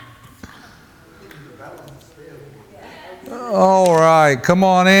All right, come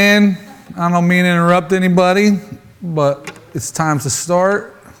on in. I don't mean to interrupt anybody, but it's time to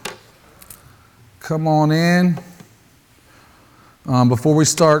start. Come on in. Before we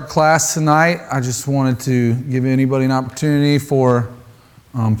start class tonight, I just wanted to give anybody an opportunity for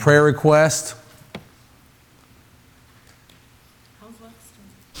prayer request.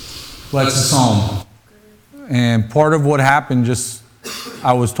 Lex is home. And part of what happened,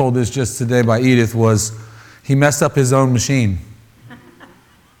 I was told this just today by Edith, was he messed up his own machine.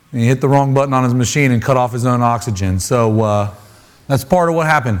 And he hit the wrong button on his machine and cut off his own oxygen. So that's part of what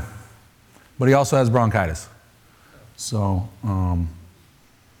happened. But he also has bronchitis. So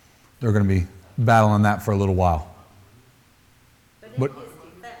they're going to be battling that for a little while. But in his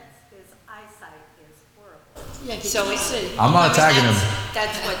defense, his eyesight is horrible. Yeah, so I'm not attacking him.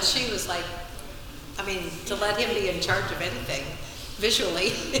 That's what she was like. I mean, to let him be in charge of anything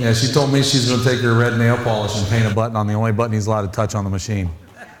visually. Yeah, she told me she's going to take her red nail polish and paint a button on the only button he's allowed to touch on the machine.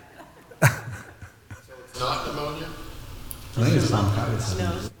 So it's not pneumonia? I think it's bronchitis.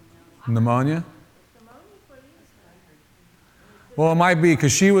 No. Pneumonia? Well, it might be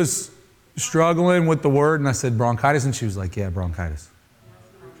because she was struggling with the word, and I said bronchitis, and she was like, yeah, bronchitis.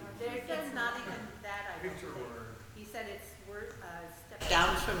 It's not even that, I don't think. He said it's step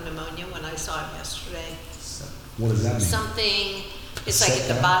down from pneumonia when I saw him yesterday. What does that mean? Something, it's like at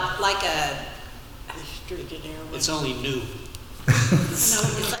the bottom, like a... It's only new. No,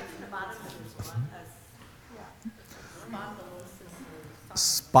 it's like the bottom of his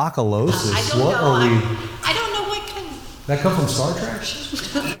Spondylosis. I don't What know. are we? I don't know what kind. That come from Star Trek?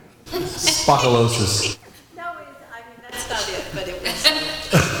 Spondylosis. No, I mean, that's not it, but it was a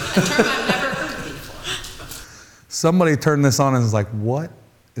term I've never heard before. Somebody turned this on and was like, what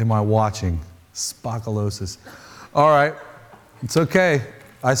am I watching? Spondylosis. All right. It's okay.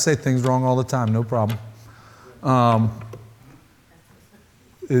 I say things wrong all the time. No problem.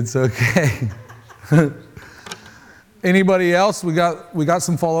 It's okay. Anybody else? We got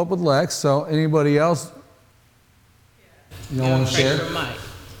some follow-up with Lex, so anybody else? You don't want to share? For Mike.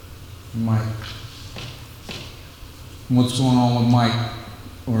 Mike. What's going on with Mike?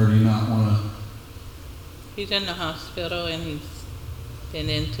 Or do you not want to? He's in the hospital and he's been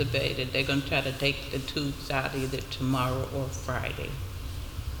intubated. They're going to try to take the tubes out either tomorrow or Friday.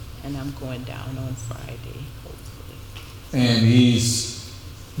 And I'm going down on Friday, hopefully. And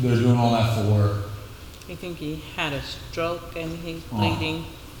they're doing all that for? I think he had a stroke and he's bleeding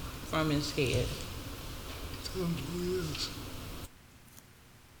from his head.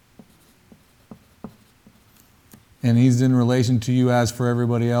 And he's in relation to you as for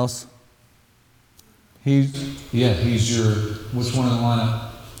everybody else? He's your, which one in the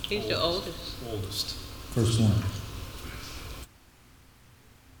lineup? He's the oldest. First one.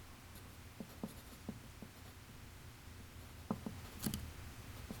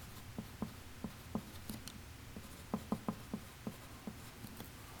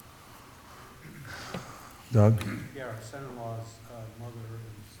 Doug? Yeah, our son-in-law's mother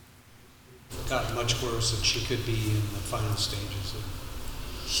has gotten much worse, and she could be in the final stages.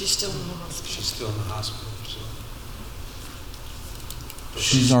 She's still in the hospital. She's still in the hospital, so.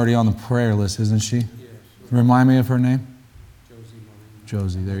 She's already on the prayer list, isn't she? Yeah. Sure. Remind me of her name?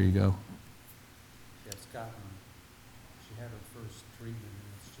 Josie, there you go. She had her first treatment,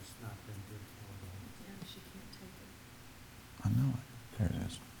 and it's just not been good for her. Yeah, she can't take it. I know it. There it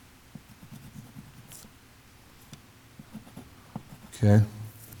is. Okay. And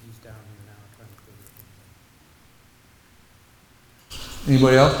he's down here now trying to figure things out.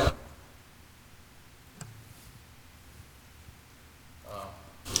 Anybody else? I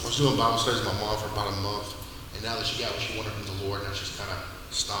was doing Bible studies with my mom for about a month, and now that she got what she wanted from the Lord, now she's kind of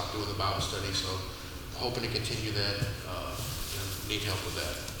stopped doing the Bible study, so I'm hoping to continue that, and need help with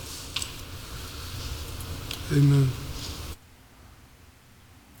that. Amen.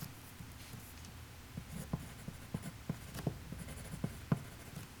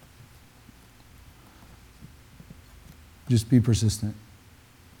 Just be persistent.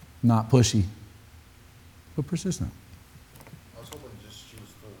 Not pushy, but persistent. I was hoping just she was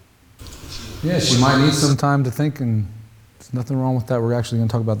full. Yeah, she might need some time to think, and there's nothing wrong with that. We're actually going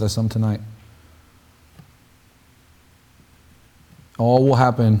to talk about that some tonight. All will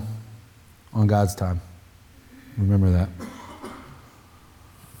happen on God's time. Remember that.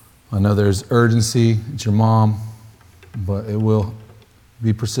 I know there's urgency. It's your mom, but it will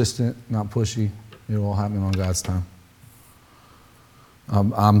be persistent, not pushy. It will all happen on God's time.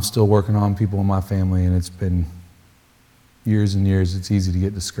 I'm still working on people in my family, and it's been years and years. It's easy to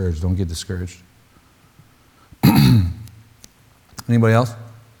get discouraged. Don't get discouraged. Anybody else?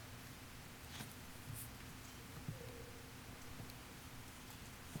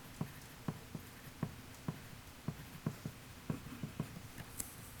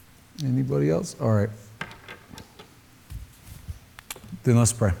 Anybody else? All right. Then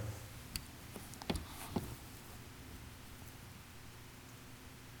let's pray.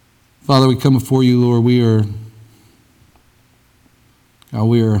 Father, we come before you, Lord. We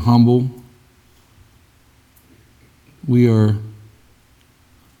are humble. We are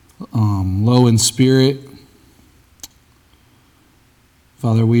low in spirit.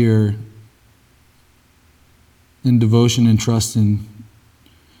 Father, we are in devotion and trust in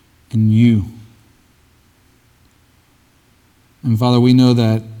you. And Father, we know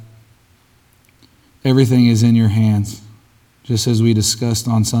that everything is in your hands, just as we discussed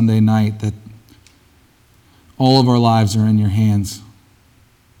on Sunday night, that all of our lives are in your hands.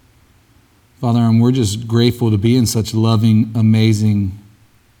 Father, and we're just grateful to be in such loving, amazing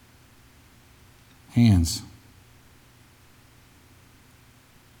hands.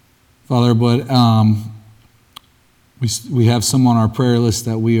 Father, but we have some on our prayer list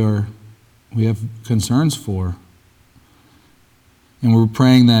that we have concerns for. And we're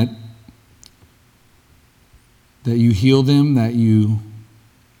praying that you heal them, that you,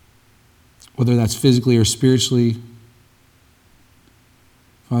 whether that's physically or spiritually,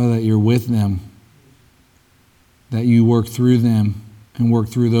 Father, that you're with them, that you work through them and work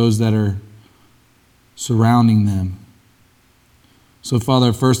through those that are surrounding them. So,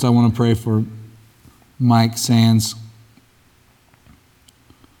 Father, first I want to pray for Mike Sands.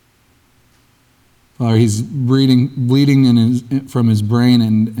 Father, he's bleeding from his brain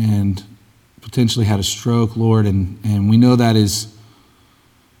and potentially had a stroke, Lord, and we know that is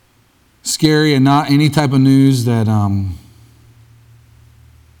scary and not any type of news that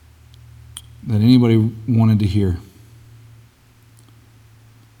anybody wanted to hear.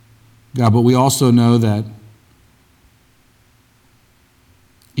 God, but we also know that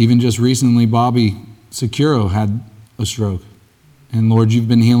even just recently, Bobby Securo had a stroke, and Lord, you've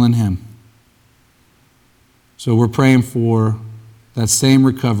been healing him. So we're praying for that same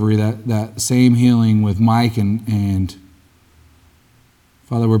recovery, that same healing with Mike, and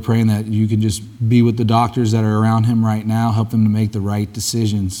Father, we're praying that you can just be with the doctors that are around him right now, help them to make the right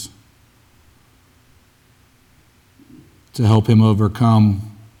decisions to help him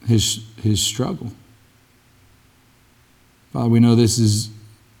overcome his struggle. Father, we know this is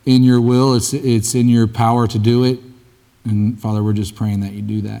in your will, it's in your power to do it, and Father, we're just praying that you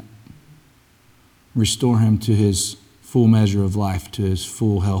do that. Restore him to his full measure of life, to his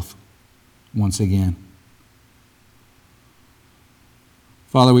full health once again.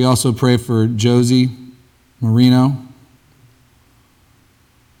 Father, we also pray for Josie Marino.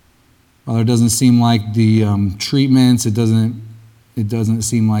 Father, it doesn't seem like the treatments, it doesn't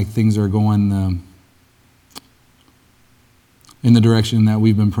seem like things are going in the direction that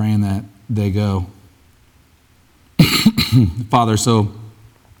we've been praying that they go. Father, so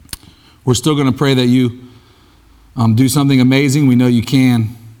we're still going to pray that you do something amazing. We know you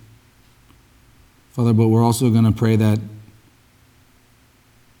can, Father, but we're also going to pray that,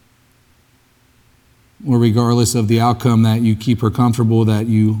 or regardless of the outcome, that you keep her comfortable, that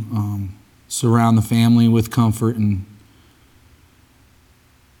you surround the family with comfort and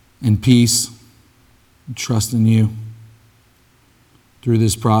peace, and trust in you through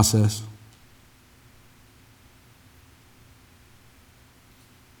this process.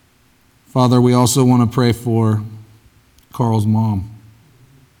 Father, we also want to pray for Carl's mom.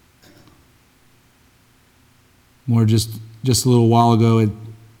 Lord, just a little while ago, it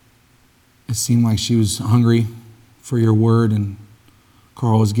seemed like she was hungry for your word, and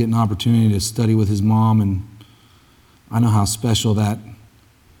Carl was getting an opportunity to study with his mom, and I know how special that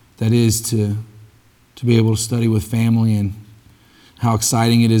is to be able to study with family, and how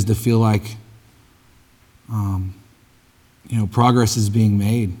exciting it is to feel like progress is being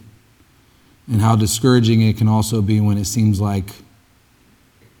made. And how discouraging it can also be when it seems like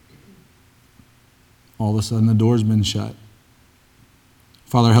all of a sudden the door's been shut.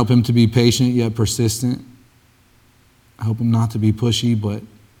 Father, help him to be patient yet persistent. Help him not to be pushy, but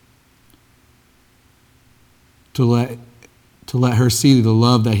to let her see the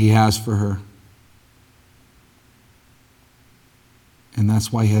love that he has for her. And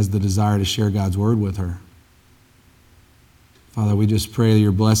that's why he has the desire to share God's word with her. Father, we just pray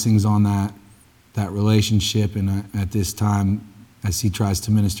your blessings on that relationship, and at this time as he tries to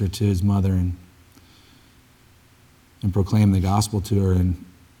minister to his mother and proclaim the gospel to her, and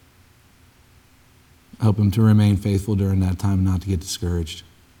help him to remain faithful during that time and not to get discouraged.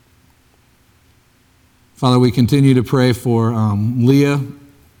 Father, we continue to pray for Leah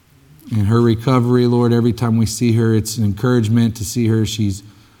and her recovery. Lord, every time we see her, it's an encouragement to see her. She's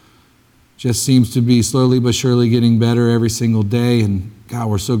just seems to be slowly but surely getting better every single day, and God,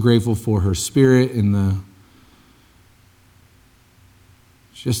 we're so grateful for her spirit and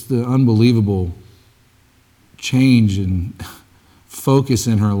just the unbelievable change and focus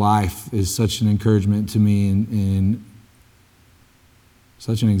in her life is such an encouragement to me and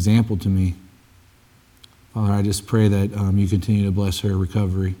such an example to me. Father, I just pray that you continue to bless her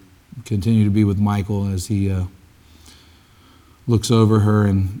recovery. Continue to be with Michael as he looks over her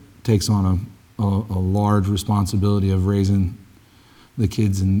and takes on a large responsibility of raising the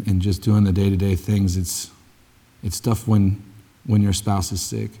kids and just doing the day-to-day things. It's tough when your spouse is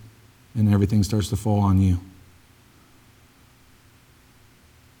sick and everything starts to fall on you.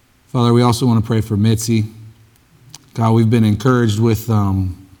 Father, we also want to pray for Mitzi. God, we've been encouraged with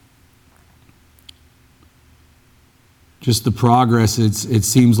just the progress. It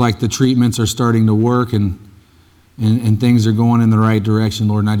seems like the treatments are starting to work and things are going in the right direction,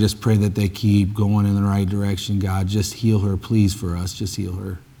 Lord. And I just pray that they keep going in the right direction, God. Just heal her, please, for us. Just heal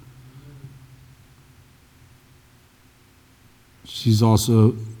her. She's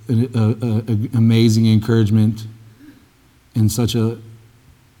also an amazing encouragement and such a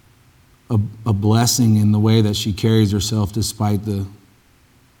blessing in the way that she carries herself despite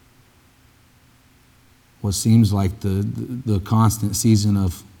what seems like the constant season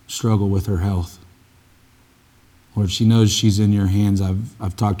of struggle with her health. Lord, she knows she's in your hands.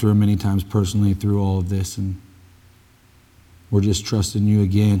 I've talked to her many times personally through all of this, and we're just trusting you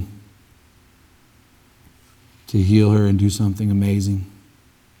again to heal her and do something amazing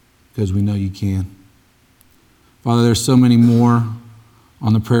because we know you can. Father, there's so many more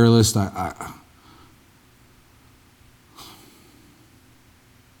on the prayer list. Father,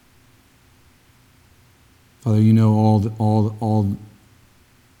 you know all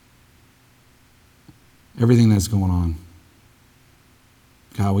everything that's going on.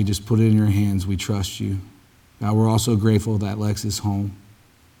 God, we just put it in your hands. We trust you. God, we're also grateful that Lex is home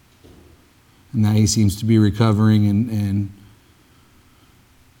and that he seems to be recovering and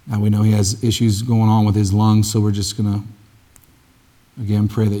we know he has issues going on with his lungs, so we're just going to, again,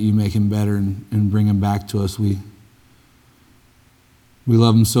 pray that you make him better and bring him back to us. We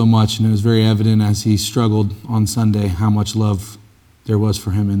love him so much, and it was very evident as he struggled on Sunday how much love there was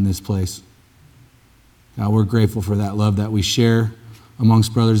for him in this place. God, we're grateful for that love that we share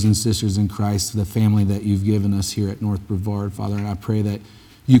amongst brothers and sisters in Christ, the family that you've given us here at North Brevard, Father. And I pray that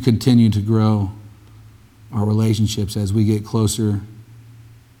you continue to grow our relationships as we get closer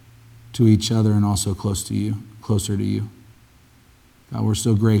to each other and also closer to you. God, we're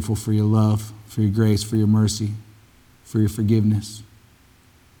so grateful for your love, for your grace, for your mercy, for your forgiveness.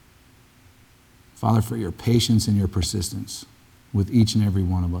 Father, for your patience and your persistence with each and every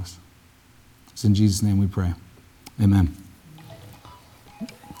one of us. It's in Jesus' name we pray. Amen.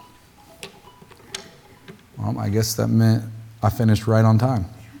 Well, I guess that meant I finished right on time.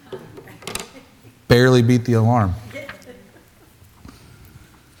 Barely beat the alarm.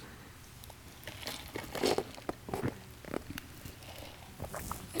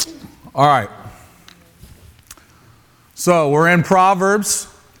 All right. So we're in Proverbs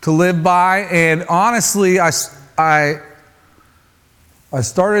to live by, and honestly, I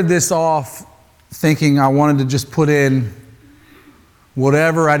started this off thinking I wanted to just put in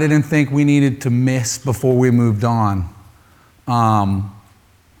whatever I didn't think we needed to miss before we moved on. And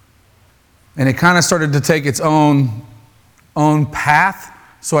it kind of started to take its own path.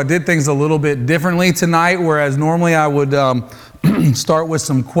 So I did things a little bit differently tonight, whereas normally I would start with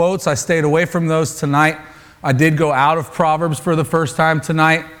some quotes. I stayed away from those tonight. I did go out of Proverbs for the first time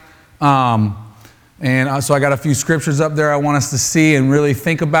tonight. So I got a few scriptures up there I want us to see and really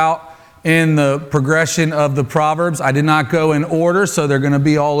think about in the progression of the Proverbs. I did not go in order, so they're going to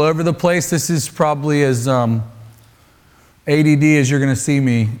be all over the place. This is probably as ADD as you're going to see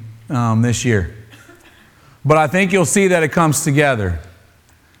me this year. But I think you'll see that it comes together.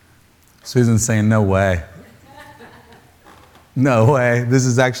 Susan's saying, no way. No way. This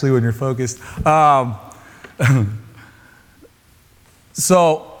is actually when you're focused.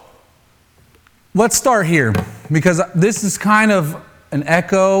 So let's start here, because this is kind of an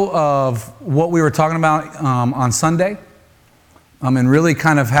echo of what we were talking about on Sunday, and really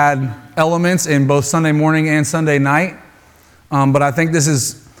kind of had elements in both Sunday morning and Sunday night. But I think this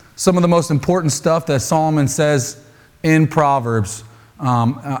is some of the most important stuff that Solomon says in Proverbs.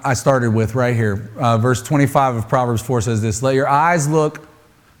 I started with right here. Verse 25 of Proverbs 4 says this: "Let your eyes look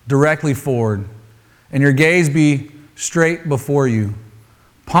directly forward, and your gaze be straight before you.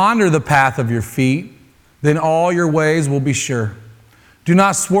 Ponder the path of your feet, then all your ways will be sure. Do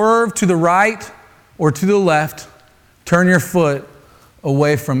not swerve to the right or to the left. Turn your foot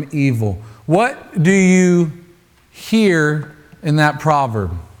away from evil." What do you hear in that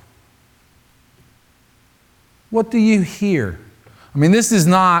proverb? What do you hear? I mean, this is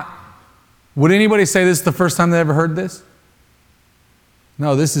not, would anybody say this is the first time they ever heard this?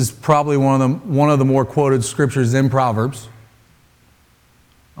 No, this is probably one of the more quoted scriptures in Proverbs.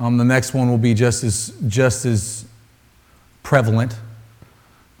 The next one will be just as prevalent.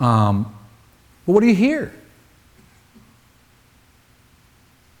 But what do you hear?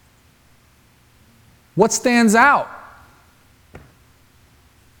 What stands out?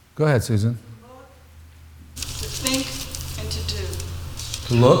 Go ahead, Susan. To think and to do.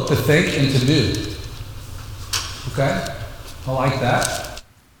 To look, to think, and to do. Okay? I like that.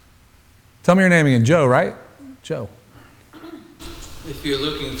 Tell me your name again. Joe, right? Joe. If you're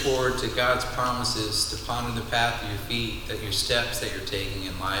looking forward to God's promises, to ponder the path of your feet, that your steps that you're taking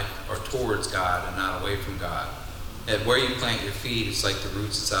in life are towards God and not away from God. That where you plant your feet is like the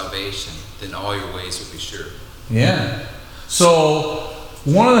roots of salvation, then all your ways will be sure. Yeah. So,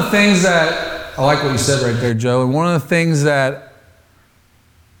 one of the things that, I like what you said right there, Joe, and one of the things that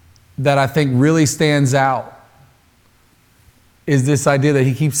I think really stands out is this idea that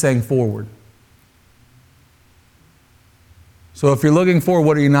he keeps saying forward. So if you're looking forward,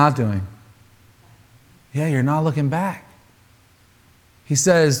 what are you not doing? Yeah, you're not looking back. He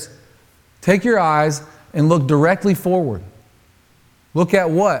says, take your eyes and look directly forward. Look at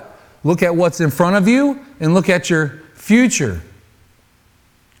what? Look at what's in front of you and look at your future,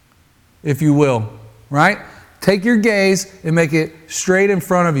 if you will, right? Take your gaze and make it straight in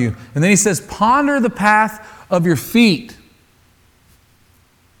front of you. And then he says, ponder the path of your feet.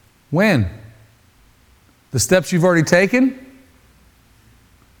 When? The steps you've already taken?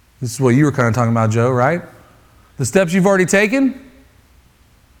 This is what you were kind of talking about, Joe, right? The steps you've already taken?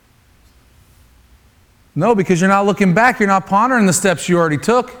 No, because you're not looking back. You're not pondering the steps you already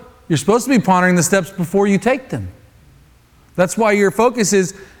took. You're supposed to be pondering the steps before you take them. That's why your focus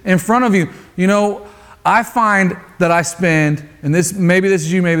is in front of you. You know, I find that I spend, and maybe this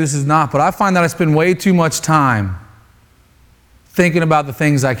is you, maybe this is not, but I find that I spend way too much time thinking about the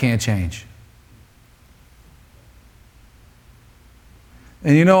things I can't change.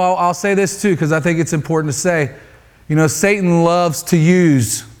 And you know, I'll say this too, because I think it's important to say, you know, Satan loves to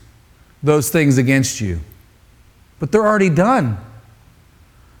use those things against you. But they're already done.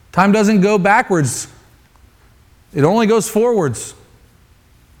 Time doesn't go backwards. It only goes forwards.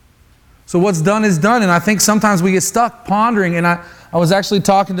 So what's done is done. And I think sometimes we get stuck pondering. And I was actually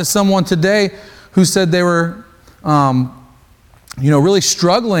talking to someone today who said they were, really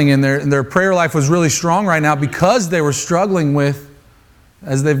struggling, and their prayer life was really strong right now because they were struggling with,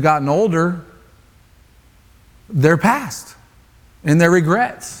 as they've gotten older, their past and their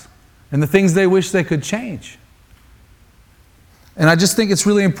regrets and the things they wish they could change. And I just think it's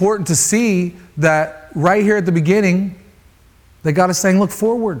really important to see that right here at the beginning, that God is saying, look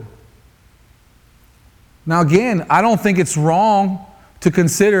forward. Now again, I don't think it's wrong to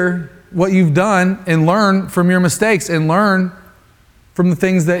consider what you've done and learn from your mistakes and learn from the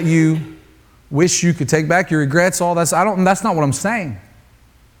things that you wish you could take back, your regrets, all that. That's not what I'm saying.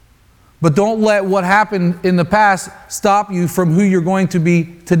 But don't let what happened in the past stop you from who you're going to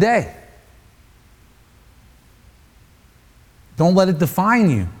be today. Don't let it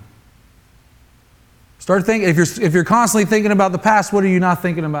define you. Start thinking, if you're constantly thinking about the past, what are you not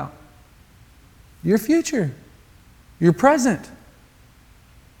thinking about? Your future, your present.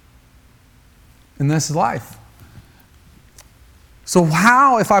 And this is life. So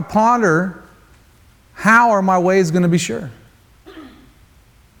how, if I ponder, how are my ways going to be sure?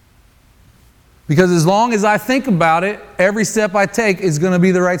 Because as long as I think about it, every step I take is going to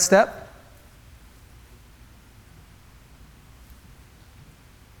be the right step.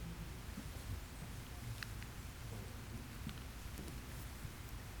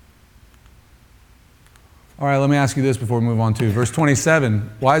 All right, let me ask you this before we move on to verse 27.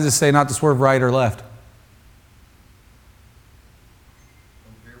 Why does it say not to swerve right or left?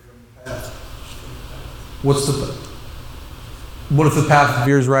 What if the path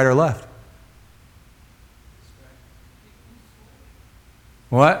veers right or left?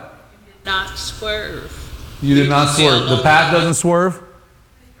 What? You did not swerve. You did not swerve. The path doesn't swerve? You're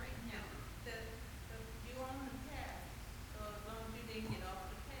on the path, so as long as you didn't get off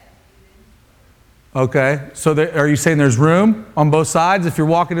the path, you didn't swerve. Okay, so are you saying there's room on both sides? If you're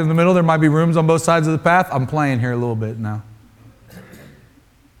walking in the middle, there might be rooms on both sides of the path? I'm playing here a little bit now.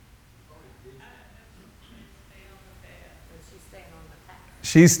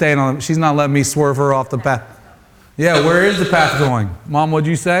 She's staying on. She's not letting me swerve her off the path. Yeah, where is the path going? Mom, what'd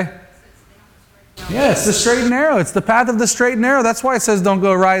you say? Yeah, it's the straight and narrow. It's the path of the straight and narrow. That's why it says don't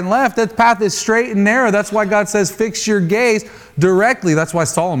go right and left. That path is straight and narrow. That's why God says fix your gaze directly. That's why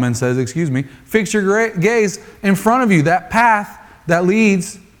Solomon says, fix your gaze in front of you. That path that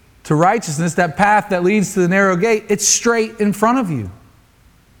leads to righteousness, that path that leads to the narrow gate, it's straight in front of you.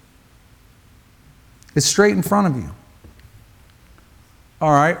 It's straight in front of you.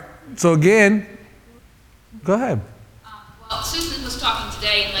 All right. So again, go ahead. Well, Susan was talking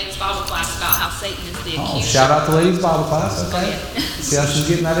today in Ladies' Bible class about how Satan is the accuser. Oh, shout out to Ladies' Bible class. Okay. Oh, yeah. See how she's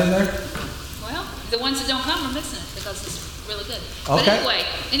getting that in there? Well, the ones that don't come are missing it because it's really good. Okay. But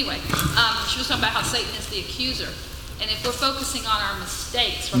anyway, she was talking about how Satan is the accuser. And if we're focusing on our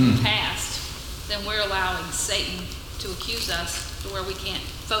mistakes from the past, then we're allowing Satan to accuse us to where we can't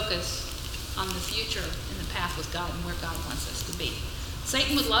focus on the future and the path with God and where God wants us to be.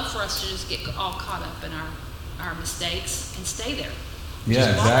 Satan would love for us to just get all caught up in our mistakes and stay there. Yeah,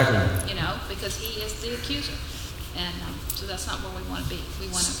 Just walk, exactly. because he is the accuser. And so that's not where we want to be. We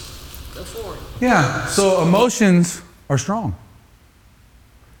want to go forward. Yeah, so emotions are strong.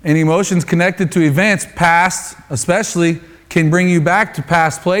 And emotions connected to events, past especially, can bring you back to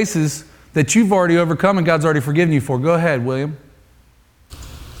past places that you've already overcome and God's already forgiven you for. Go ahead, William.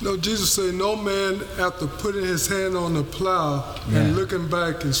 No, Jesus said, no man after putting his hand on the plow and looking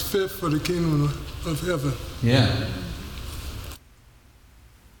back is fit for the kingdom of heaven. Yeah.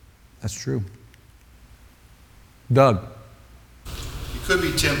 That's true. Doug. It could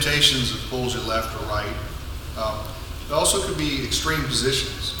be temptations that pulls you left or right. It also could be extreme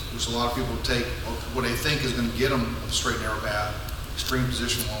positions, which a lot of people take what they think is going to get them on the straight and narrow path. Extreme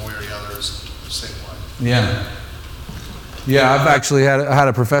position one way or the other is the same way. Yeah. Yeah, I've actually had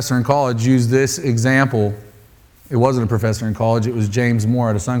a professor in college use this example. It wasn't a professor in college, it was James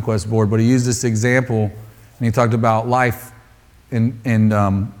Moore at a Sunquest board, but he used this example and he talked about life in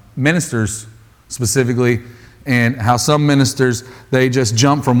ministers specifically, and how some ministers, they just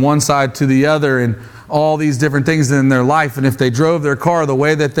jump from one side to the other and all these different things in their life. And if they drove their car the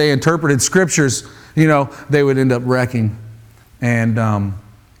way that they interpreted scriptures, they would end up wrecking. And I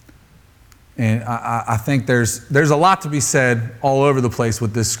think there's a lot to be said all over the place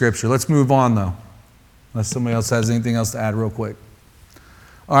with this scripture. Let's move on, though, unless somebody else has anything else to add real quick.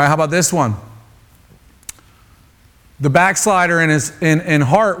 All right, how about this one? The backslider in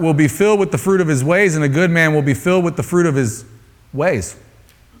heart will be filled with the fruit of his ways, and a good man will be filled with the fruit of his ways.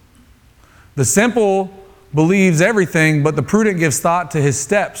 The simple believes everything, but the prudent gives thought to his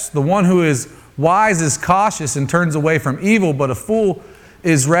steps. The one who is wise is cautious and turns away from evil, but a fool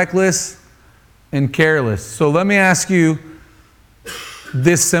is reckless and careless. So let me ask you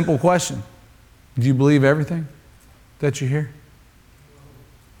this simple question. Do you believe everything that you hear?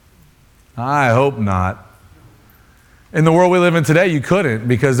 I hope not. In the world we live in today, you couldn't,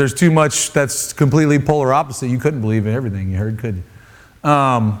 because there's too much that's completely polar opposite. You couldn't believe in everything you heard, could you?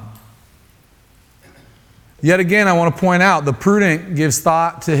 Yet again, I want to point out, the prudent gives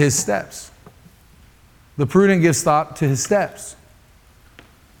thought to his steps. The prudent gives thought to his steps.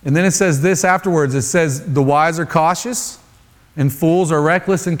 And then it says this afterwards. It says, the wise are cautious and fools are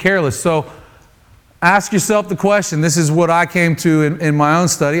reckless and careless. So ask yourself the question. This is what I came to in my own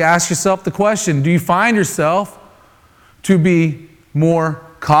study. Ask yourself the question, do you find yourself to be more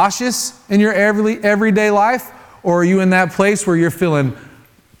cautious in your everyday life? Or are you in that place where you're feeling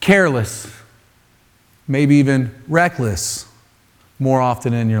careless, maybe even reckless more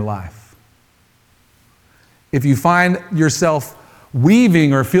often in your life? If you find yourself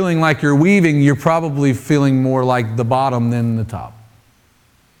weaving or feeling like you're weaving, you're probably feeling more like the bottom than the top.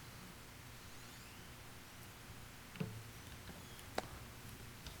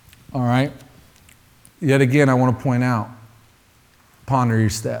 All right. Yet again, I want to point out, ponder your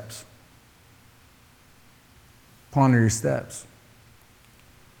steps. Ponder your steps.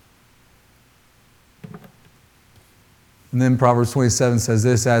 And then Proverbs 27 says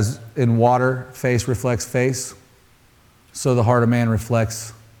this, as in water, face reflects face, so the heart of man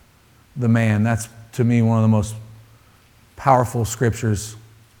reflects the man. That's, to me, one of the most powerful scriptures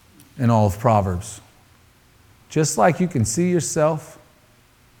in all of Proverbs. Just like you can see yourself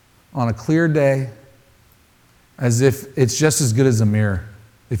on a clear day, as if it's just as good as a mirror.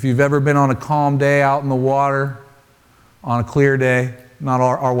 If you've ever been on a calm day out in the water, on a clear day, not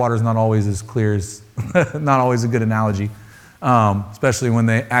our water's not always as clear as, not always a good analogy, especially when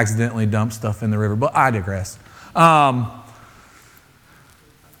they accidentally dump stuff in the river. But I digress. I'm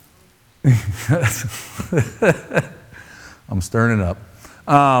stirring it up,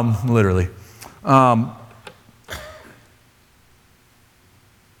 literally. But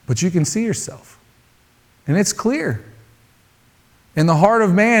you can see yourself. And it's clear. And the heart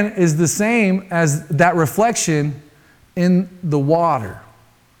of man is the same as that reflection in the water.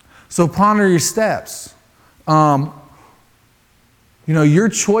 So ponder your steps. Your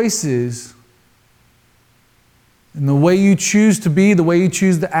choices and the way you choose to be, the way you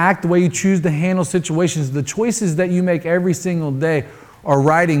choose to act, the way you choose to handle situations, the choices that you make every single day are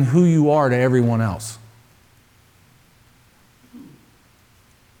writing who you are to everyone else.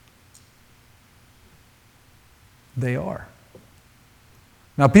 They are.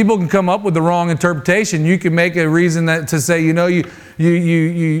 Now, people can come up with the wrong interpretation. You can make a reason to say, you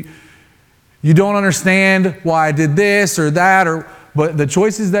don't understand why I did this or that, but the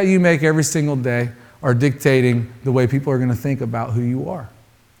choices that you make every single day are dictating the way people are going to think about who you are.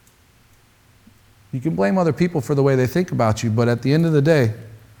 You can blame other people for the way they think about you, but at the end of the day,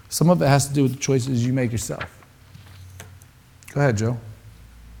 some of it has to do with the choices you make yourself. Go ahead, Joe.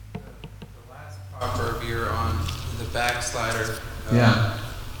 The last proverb here on the backslider. Yeah.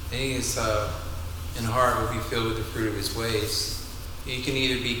 I think it's in heart will be filled with the fruit of his ways. You can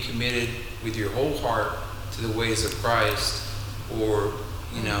either be committed with your whole heart to the ways of Christ, or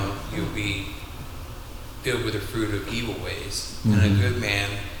you'll be filled with the fruit of evil ways. Mm-hmm. And a good man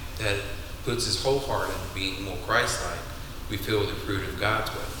that puts his whole heart into being more Christ-like, we fill with the fruit of God's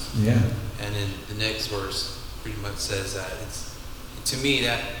ways. Yeah. And then the next verse pretty much says that. It's, to me,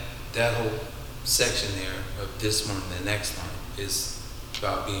 that whole section there of this one and the next one is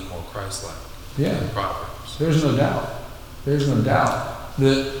about being more Christ-like. Yeah. In Proverbs. There's no doubt. There's no doubt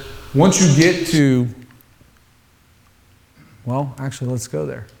that once you get to, well, actually, let's go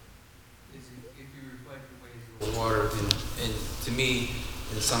there. If you reflect the ways of the water, and to me,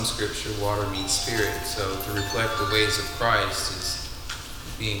 in some scripture, water means spirit. So to reflect the ways of Christ is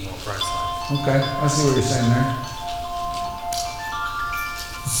being more Christ-like. Okay, I see what you're saying there.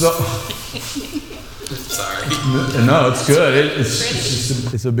 So, sorry. No, it's good.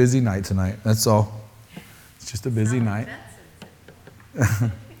 It's a busy night tonight. That's all. It's just a busy night.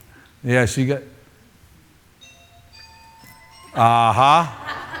 Yeah, she got. I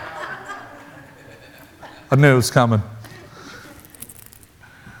knew it was coming.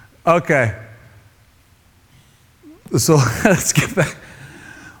 Okay. So let's get back.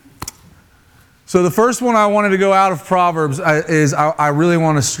 So the first one I wanted to go out of Proverbs is I really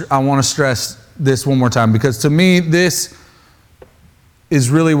want to stress this one more time, because to me this is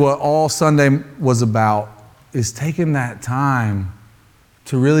really what all Sunday was about, is taking that time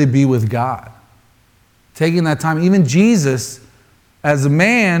to really be with God. Taking that time. Even Jesus, as a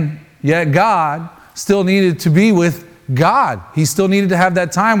man, yet God, still needed to be with God. He still needed to have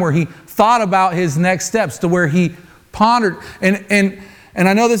that time where he thought about his next steps, to where he pondered. And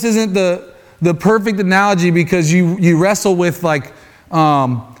I know this isn't the perfect analogy, because you wrestle with like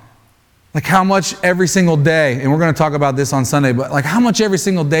how much every single day, and we're going to talk about this on Sunday, but like how much every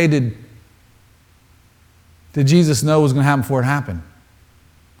single day did Jesus know was going to happen before it happened?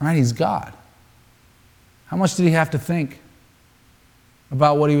 Right? He's God. How much did he have to think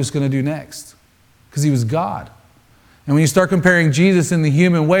about what he was going to do next? Because he was God. And when you start comparing Jesus in the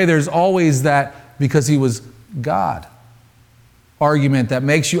human way, there's always that because he was God argument that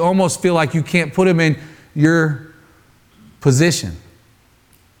makes you almost feel like you can't put him in your position.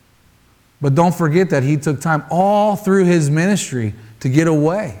 But don't forget that he took time all through his ministry to get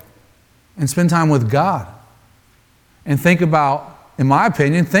away and spend time with God. And think about, in my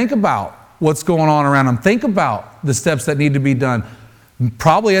opinion, think about what's going on around him. Think about the steps that need to be done.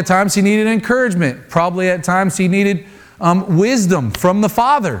 Probably at times he needed encouragement. Probably at times he needed wisdom from the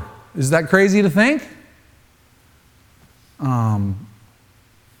Father. Is that crazy to think?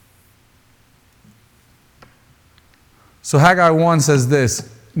 So Haggai 1 says this: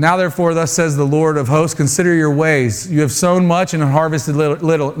 "Now therefore, thus says the Lord of hosts, consider your ways. You have sown much and have harvested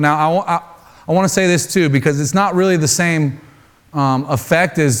little." Now I want to say this too, because it's not really the same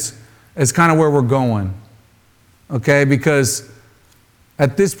effect as kind of where we're going. Okay, because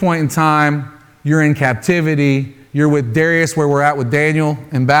at this point in time, you're in captivity. You're with Darius, where we're at with Daniel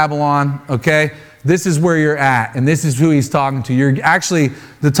in Babylon. Okay, this is where you're at, and this is who he's talking to. You're actually,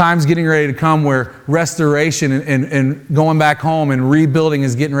 the time's getting ready to come where restoration and going back home and rebuilding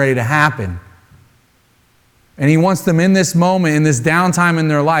is getting ready to happen. And he wants them in this moment, in this downtime in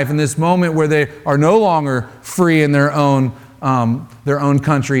their life, in this moment where they are no longer free in their own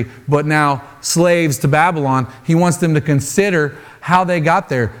country, but now slaves to Babylon. He wants them to consider how they got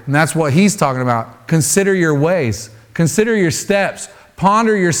there. And that's what he's talking about. Consider your ways. Consider your steps.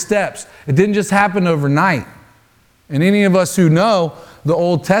 Ponder your steps. It didn't just happen overnight. And any of us who know the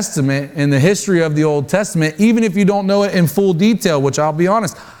Old Testament and the history of the Old Testament, even if you don't know it in full detail, which I'll be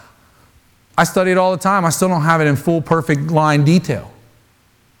honest, I study it all the time. I still don't have it in full, perfect line detail.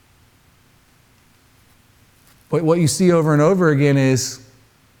 But what you see over and over again is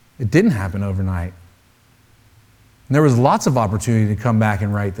it didn't happen overnight. And there was lots of opportunity to come back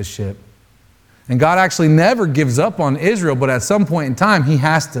and right the ship. And God actually never gives up on Israel, but at some point in time, he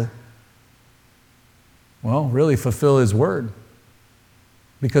has to, well, really fulfill his word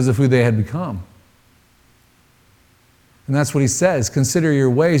because of who they had become. And that's what he says. Consider your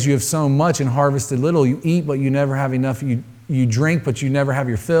ways. You have sown much and harvested little. You eat, but you never have enough. You drink, but you never have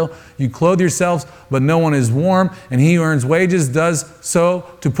your fill. You clothe yourselves, but no one is warm. And he who earns wages does so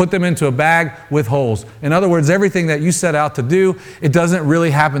to put them into a bag with holes. In other words, everything that you set out to do, it doesn't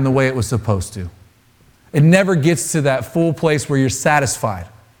really happen the way it was supposed to. It never gets to that full place where you're satisfied.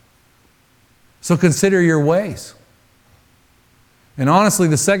 So consider your ways. And honestly,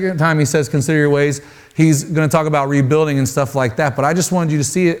 the second time he says consider your ways, he's going to talk about rebuilding and stuff like that. But I just wanted you to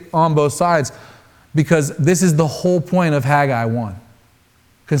see it on both sides because this is the whole point of Haggai 1.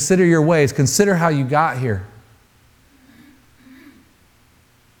 Consider your ways. Consider how you got here.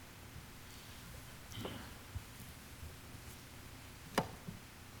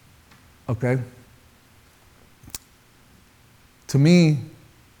 Okay? To me,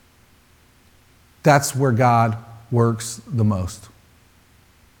 that's where God works the most.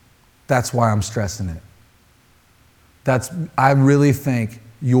 That's why I'm stressing it. I really think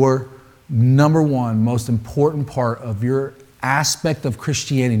your number one most important part of your aspect of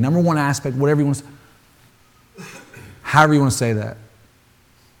Christianity, number one aspect, whatever you want to say, however you want to say that,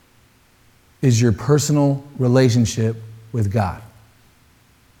 is your personal relationship with God.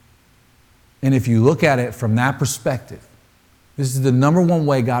 And if you look at it from that perspective, this is the number one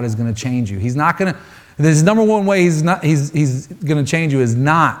way God is going to change you. He's not going to, this number one way he's going to change you is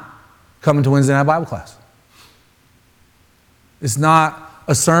not coming to Wednesday night Bible class. It's not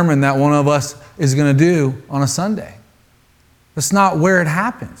a sermon that one of us is going to do on a Sunday. That's not where it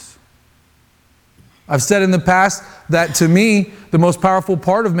happens. I've said in the past that to me, the most powerful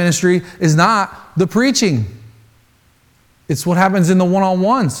part of ministry is not the preaching. It's what happens in the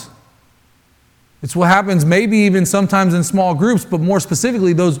one-on-ones. It's what happens maybe even sometimes in small groups, but more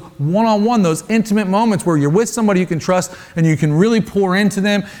specifically those one-on-one, those intimate moments where you're with somebody you can trust and you can really pour into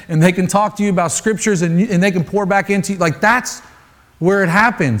them and they can talk to you about scriptures and they can pour back into you. Like that's where it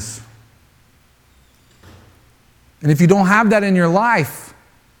happens. And if you don't have that in your life,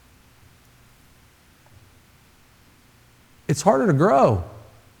 it's harder to grow.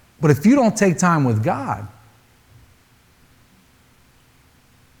 But if you don't take time with God,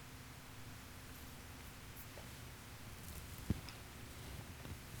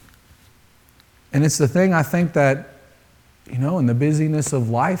 and it's the thing I think that, in the busyness of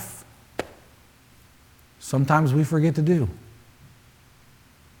life, sometimes we forget to do.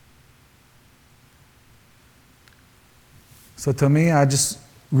 So to me, I just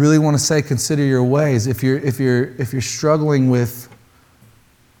really want to say, consider your ways. If you're struggling with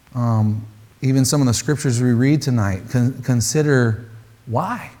even some of the scriptures we read tonight, consider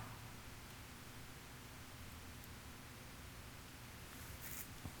why.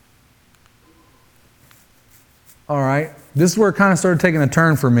 All right, this is where it kind of started taking a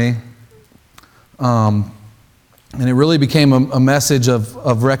turn for me. And it really became a message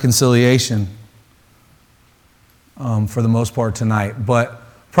of reconciliation for the most part tonight. But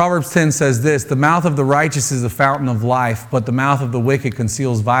Proverbs 10 says this: the mouth of the righteous is a fountain of life, but the mouth of the wicked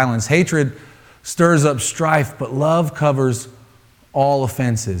conceals violence. Hatred stirs up strife, but love covers all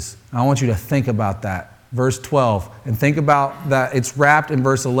offenses. I want you to think about that. Verse 12, and think about that. It's wrapped in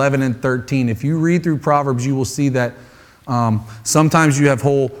verse 11 and 13. If you read through Proverbs, you will see that sometimes you have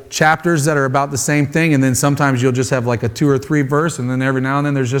whole chapters that are about the same thing, and then sometimes you'll just have like a 2 or 3 verse, and then every now and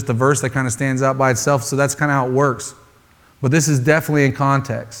then there's just a verse that kind of stands out by itself. So that's kind of how it works. But this is definitely in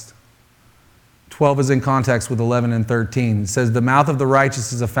context. 12 is in context with 11 and 13. It says, the mouth of the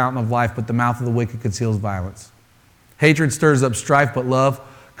righteous is a fountain of life, but the mouth of the wicked conceals violence. Hatred stirs up strife, but love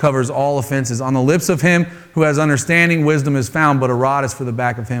covers all offenses. On the lips of him who has understanding, wisdom is found, but a rod is for the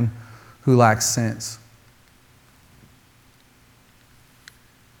back of him who lacks sense.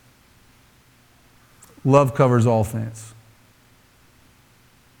 Love covers all offense.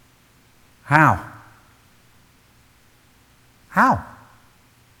 How? How?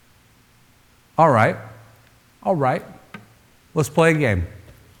 All right. Let's play a game.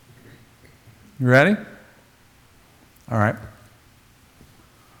 You ready? All right.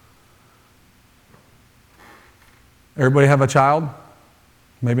 Everybody have a child?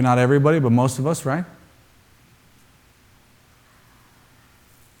 Maybe not everybody, but most of us, right?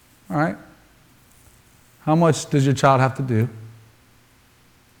 All right. How much does your child have to do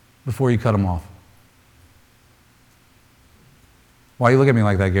before you cut them off? Why you look at me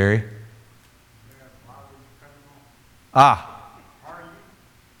like that, Gary?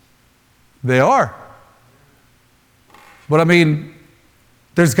 They are. But I mean,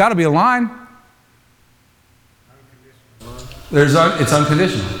 there's got to be a line. It's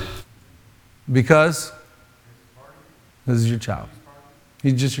unconditional. Because this is your child.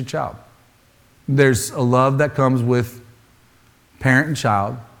 He's just your child. There's a love that comes with parent and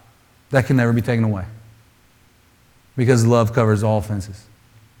child that can never be taken away. Because love covers all offenses.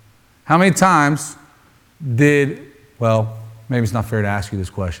 How many times well, maybe it's not fair to ask you this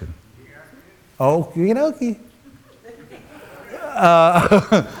question. Oh, okie dokie.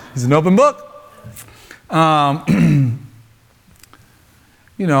 It's an open book.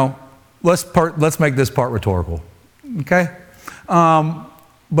 Let's make this part rhetorical. Okay?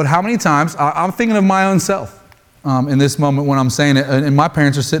 But how many times, I'm thinking of my own self in this moment when I'm saying it, and my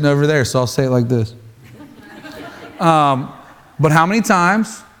parents are sitting over there, so I'll say it like this. But how many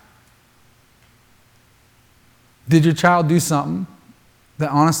times did your child do something that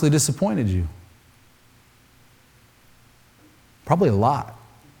honestly disappointed you? Probably a lot.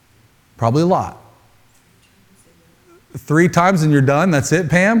 Probably a lot. 3 times and you're done. That's it,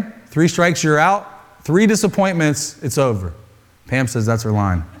 Pam? 3 strikes, you're out. 3 disappointments, it's over. Pam says that's her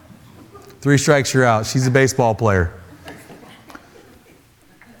line. 3 strikes, you're out. She's a baseball player.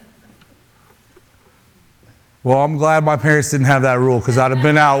 Well, I'm glad my parents didn't have that rule because I'd have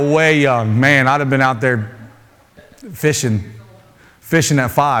been out way young. Man, I'd have been out there fishing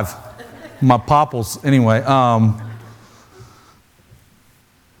at 5. My popples, anyway.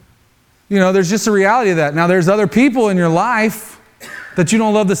 There's just a reality of that. Now, there's other people in your life that you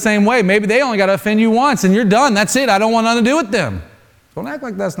don't love the same way. Maybe they only got to offend you once and you're done. That's it. I don't want nothing to do with them. Don't act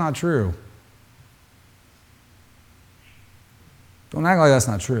like that's not true. Don't act like that's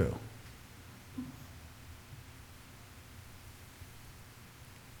not true.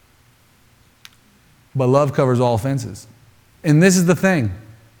 But love covers all offenses. And this is the thing.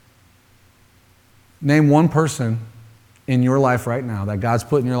 Name one person in your life right now that God's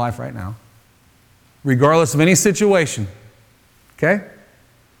put in your life right now, regardless of any situation. Okay?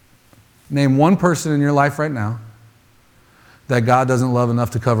 Name one person in your life right now that God doesn't love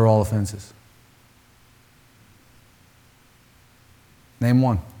enough to cover all offenses. Name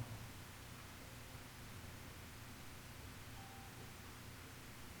one.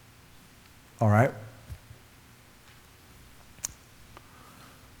 All right?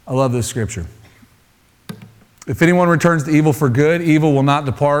 I love this scripture. If anyone returns to evil for good, evil will not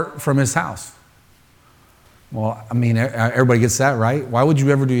depart from his house. Well, I mean, everybody gets that, right? Why would you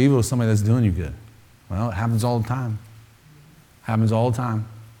ever do evil to somebody that's doing you good? Well, it happens all the time. Happens all the time.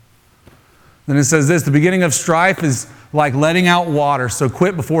 Then it says this, the beginning of strife is like letting out water, so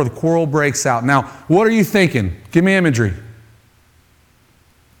quit before the quarrel breaks out. Now, what are you thinking? Give me imagery.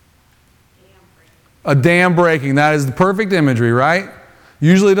 A dam breaking. That is the perfect imagery, right?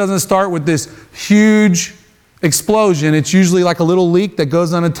 Usually it doesn't start with this huge explosion. It's usually like a little leak that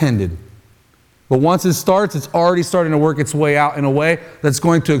goes unattended. But once it starts, it's already starting to work its way out in a way that's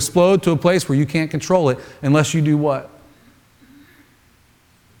going to explode to a place where you can't control it unless you do what?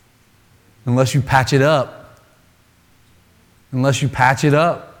 Unless you patch it up. Unless you patch it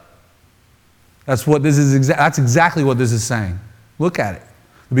up. That's exactly what this is saying. Look at it.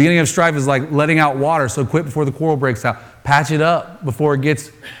 The beginning of strife is like letting out water, so quit before the quarrel breaks out. Patch it up before it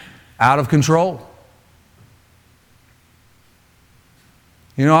gets out of control.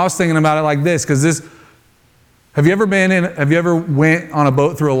 I was thinking about it like this, because have you ever went on a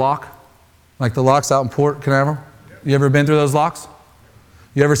boat through a lock? Like the locks out in Port Canaveral? You ever been through those locks?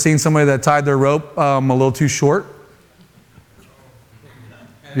 You ever seen somebody that tied their rope a little too short?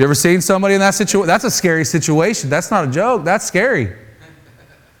 You ever seen somebody in that situation? That's a scary situation. That's not a joke. That's scary.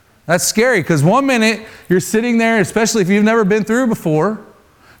 That's scary, because one minute you're sitting there, especially if you've never been through before,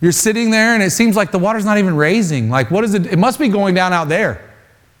 you're sitting there and it seems like the water's not even raising. Like, what is it? It must be going down out there.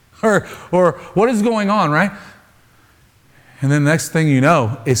 Or what is going on, right? And then the next thing you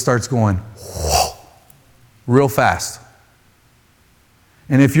know, it starts going real fast.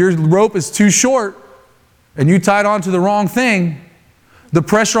 And if your rope is too short and you tied onto the wrong thing, the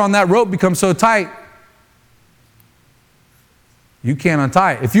pressure on that rope becomes so tight, you can't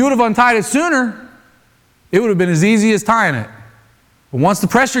untie it. If you would have untied it sooner, it would have been as easy as tying it. But once the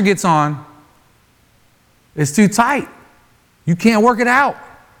pressure gets on, it's too tight. You can't work it out.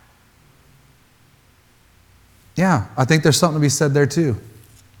 Yeah, I think there's something to be said there too.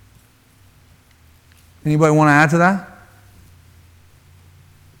 Anybody want to add to that?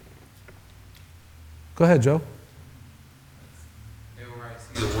 Go ahead, Joe. Where I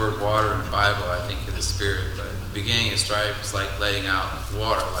see the word water in the Bible, I think of the Spirit, but the beginning of strife is like letting out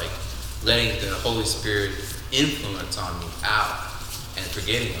water, like letting the Holy Spirit influence on you out and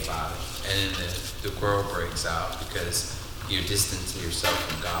forgetting about it. And then the quarrel breaks out because you're distancing yourself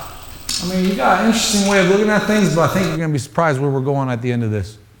from God. I mean, you got an interesting way of looking at things, but I think you're going to be surprised where we're going at the end of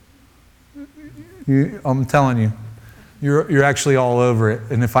this. I'm telling you, you're actually all over it.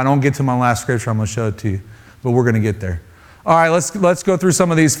 And if I don't get to my last scripture, I'm going to show it to you. But we're going to get there. All right, let's go through some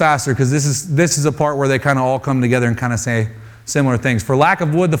of these faster, because this is a part where they kind of all come together and kind of say similar things. For lack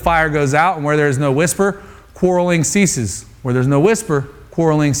of wood, the fire goes out, and where there is no whisper, quarreling ceases. Where there's no whisper,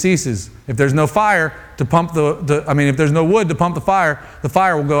 quarreling ceases. If there's no fire to pump if there's no wood to pump the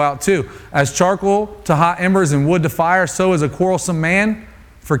fire will go out too. As charcoal to hot embers and wood to fire, so is a quarrelsome man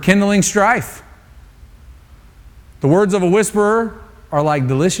for kindling strife. The words of a whisperer are like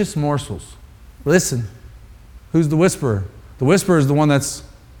delicious morsels. Listen, who's the whisperer? The whisperer is the one that's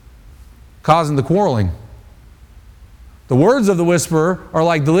causing the quarreling. The words of the whisperer are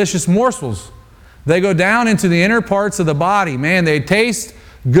like delicious morsels. They go down into the inner parts of the body. Man, they taste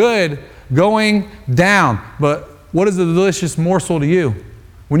good going down. But what is a delicious morsel to you?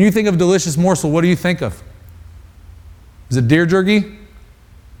 When you think of delicious morsel, what do you think of? Is it deer jerky?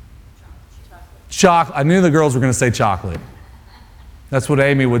 Chocolate. I knew the girls were going to say chocolate. That's what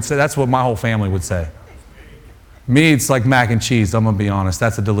Amy would say. That's what my whole family would say. Me, it's like mac and cheese. I'm going to be honest.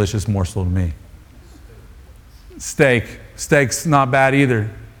 That's a delicious morsel to me. Steak. Steak's not bad either.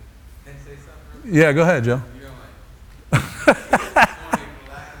 Yeah, go ahead, Joe.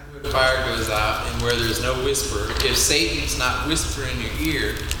 Fire goes out, and where there's no whisper, if Satan's not whispering in your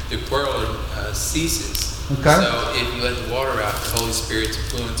ear, the quarrel ceases. Okay. So if you let the water out, the Holy Spirit's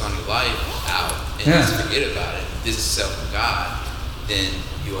influence on your life out, and just forget about it, this is self of God, then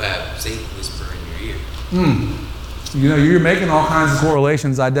you'll have Satan whisper in your ear. You know, you're making all kinds of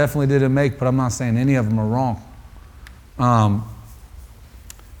correlations I definitely didn't make, but I'm not saying any of them are wrong. And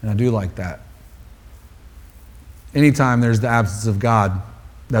I do like that. Anytime there's the absence of God,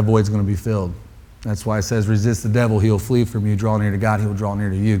 that void's going to be filled. That's why it says, resist the devil, he'll flee from you. Draw near to God, he'll draw near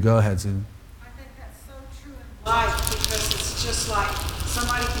to you. Go ahead, Susan. I think that's so true in life, because it's just like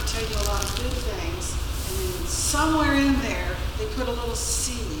somebody can tell you a lot of good things, and then somewhere in there, they put a little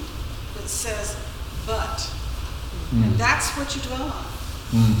seed that says, but. And that's what you dwell on.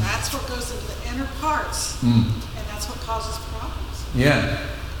 That's what goes into the inner parts, and that's what causes problems. Yeah,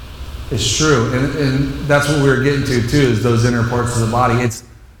 it's true. And that's what we were getting to, too, is those inner parts of the body.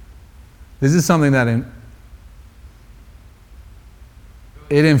 This is something that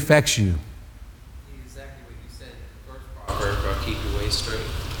it infects you. Exactly what you said in the first proverb about keep your way straight.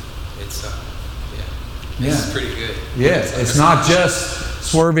 It's, This is pretty good. Yeah, it's not just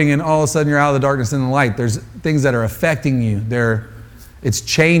swerving and all of a sudden you're out of the darkness and the light. There's things that are affecting you. It's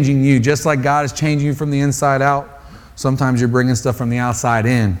changing you. Just like God is changing you from the inside out, sometimes you're bringing stuff from the outside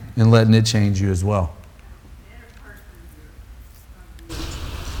in and letting it change you as well.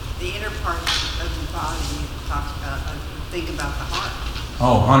 The inner part of the body you talked about, think about the heart.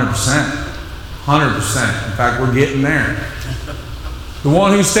 Oh, 100%. 100%. In fact, we're getting there. The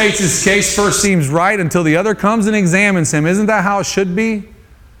one who states his case first seems right until the other comes and examines him. Isn't that how it should be?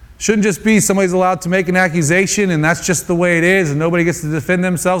 Shouldn't just be somebody's allowed to make an accusation and that's just the way it is and nobody gets to defend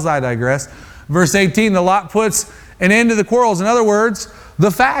themselves. I digress. Verse 18, the lot puts an end to the quarrels. In other words, the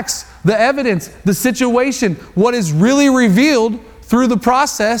facts, the evidence, the situation, what is really revealed through the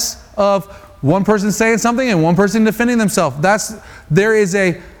process of one person saying something and one person defending themselves. There is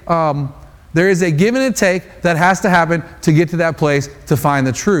a give and a take that has to happen to get to that place to find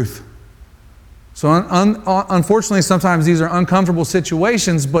the truth. So unfortunately, sometimes these are uncomfortable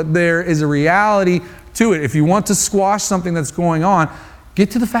situations, but there is a reality to it. If you want to squash something that's going on,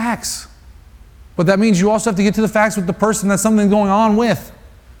 get to the facts. But that means you also have to get to the facts with the person that something's going on with.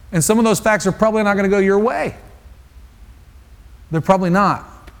 And some of those facts are probably not going to go your way. They're probably not.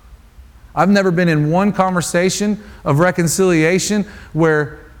 I've never been in one conversation of reconciliation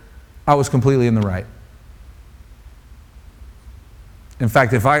where I was completely in the right. In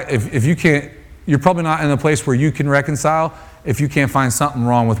fact, if you can't, you're probably not in a place where you can reconcile if you can't find something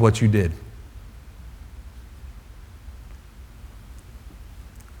wrong with what you did.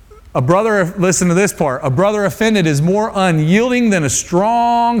 Listen to this part. A brother offended is more unyielding than a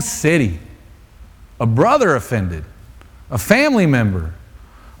strong city. A brother offended, a family member,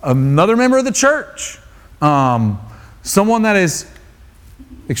 another member of the church, someone that is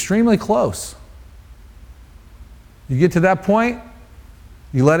extremely close. You get to that point,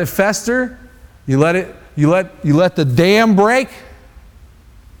 you let it fester, you let the dam break,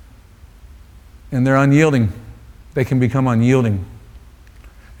 and they're unyielding. They can become unyielding.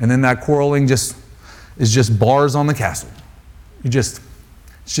 And then that quarreling is just bars on the castle. It's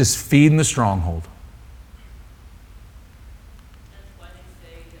just feeding the stronghold. That's why they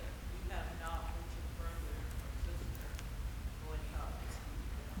say that you have not with your brother or sister going up.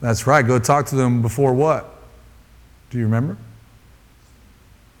 That's right. Go talk to them before what? Do you remember?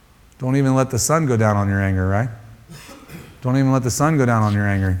 Don't even let the sun go down on your anger, right? Don't even let the sun go down on your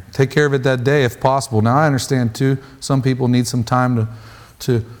anger. Take care of it that day if possible. Now I understand too, some people need some time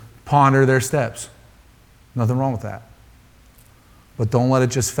to ponder their steps. Nothing wrong with that. But don't let it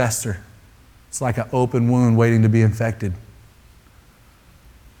just fester. It's like an open wound waiting to be infected.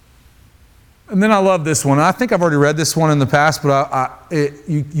 And then I love this one. I think I've already read this one in the past, but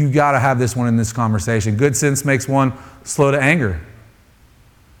you got to have this one in this conversation. Good sense makes one slow to anger.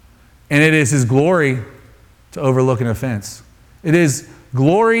 And it is His glory to overlook an offense. It is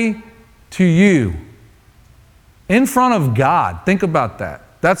glory to you in front of God. Think about that.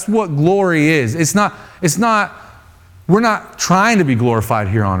 That's what glory is. We're not trying to be glorified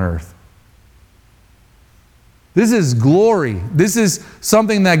here on earth. This is glory. This is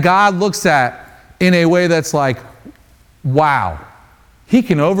something that God looks at in a way that's like, wow, He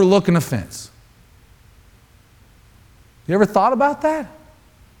can overlook an offense. You ever thought about that?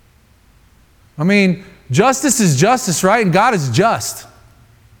 I mean, justice is justice, right? And God is just.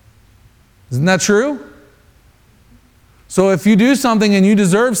 Isn't that true? So if you do something and you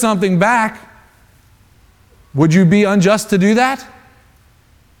deserve something back, would you be unjust to do that?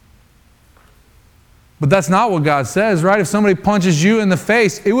 But that's not what God says, right? If somebody punches you in the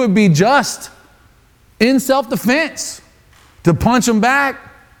face, it would be just in self-defense to punch them back.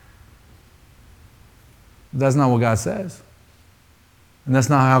 That's not what God says. And that's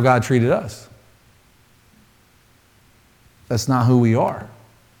not how God treated us. That's not who we are.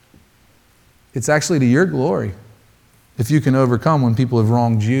 It's actually to your glory if you can overcome when people have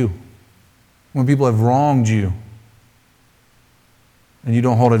wronged you. When people have wronged you and you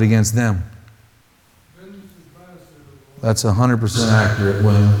don't hold it against them. That's 100% accurate,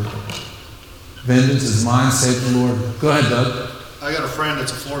 William. Vengeance is mine, saith the Lord. Go ahead, Doug. I got a friend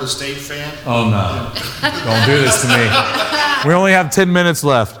that's a Florida State fan. Oh, no. Don't do this to me. We only have 10 minutes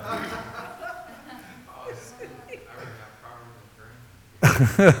left.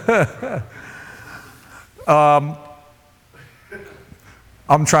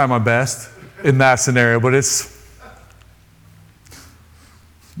 I'm trying my best in that scenario, but I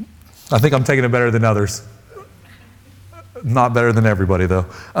think I'm taking it better than others. Not better than everybody, though.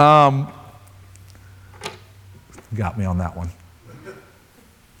 Got me on that one.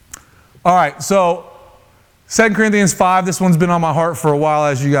 All right, so 2 Corinthians 5, this one's been on my heart for a while,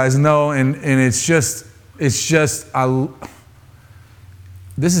 as you guys know, and this is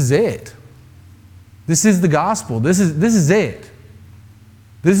it. This is the gospel. This is it.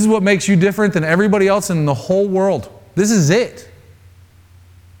 This is what makes you different than everybody else in the whole world. This is it.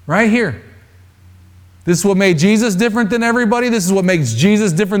 Right here. This is what made Jesus different than everybody. This is what makes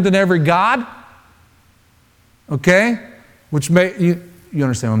Jesus different than every God. Okay? Which you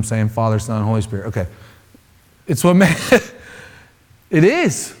understand what I'm saying? Father, Son, Holy Spirit. Okay. It's what made it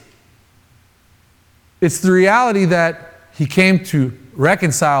is. It's the reality that He came to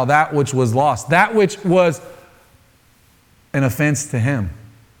reconcile that which was lost. That which was an offense to Him.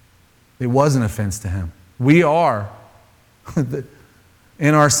 It was an offense to Him. We are,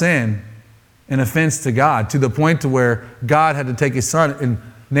 in our sin, an offense to God, to the point to where God had to take His Son and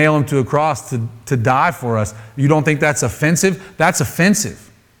nail Him to a cross to die for us. You don't think that's offensive? That's offensive.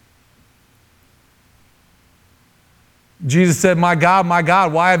 Jesus said, my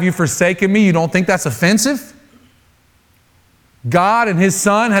God, why have you forsaken me? You don't think that's offensive? God and His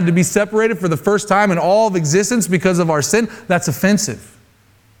Son had to be separated for the first time in all of existence because of our sin. That's offensive.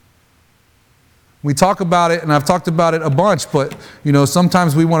 We talk about it, and I've talked about it a bunch, but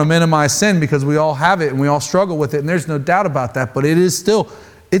sometimes we want to minimize sin because we all have it and we all struggle with it, and there's no doubt about that. But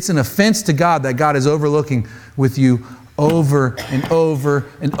it's an offense to God that God is overlooking with you over and over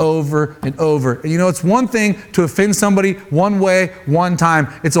and over and over. And it's one thing to offend somebody one way, one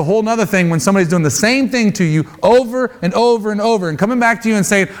time. It's a whole other thing when somebody's doing the same thing to you over and over and over and coming back to you and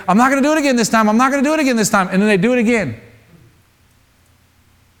saying, I'm not going to do it again this time. I'm not going to do it again this time. And then they do it again.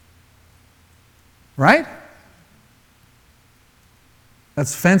 Right?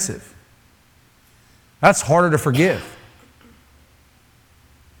 That's offensive. That's harder to forgive.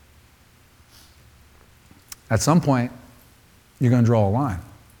 At some point, you're going to draw a line.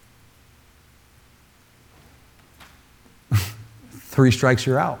 3 strikes,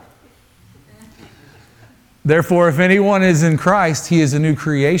 you're out. Therefore, if anyone is in Christ, he is a new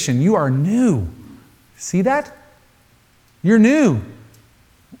creation. You are new. See that? You're new.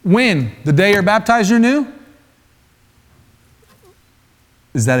 When? The day you're baptized, you're new?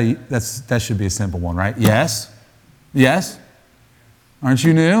 That should be a simple one, right? Yes. Yes. Aren't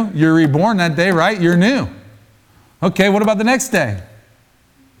you new? You're reborn that day, right? You're new. Okay, what about the next day?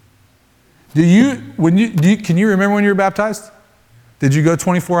 Can you remember when you were baptized? Did you go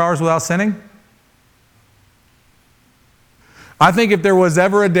 24 hours without sinning? I think if there was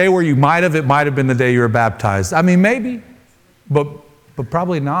ever a day where it might have been the day you were baptized. I mean, maybe, but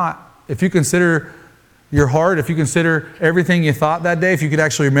probably not. If you consider your heart, if you consider everything you thought that day, if you could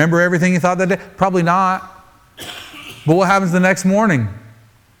actually remember everything you thought that day, probably not. But what happens the next morning?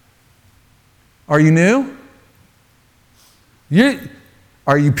 Are you new?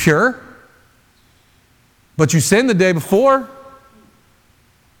 Are you pure? But you sinned the day before.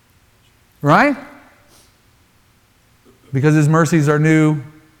 Right? Because His mercies are new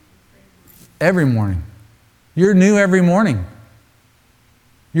every morning. You're new every morning.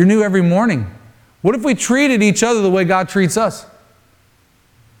 You're new every morning. What if we treated each other the way God treats us?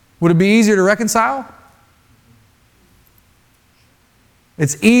 Would it be easier to reconcile?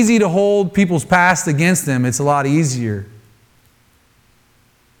 It's easy to hold people's past against them. It's a lot easier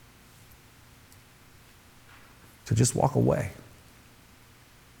to just walk away.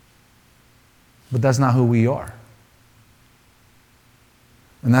 But that's not who we are.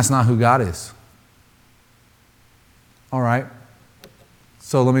 And that's not who God is. All right.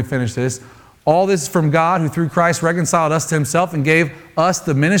 So let me finish this. All this is from God, who through Christ reconciled us to Himself and gave us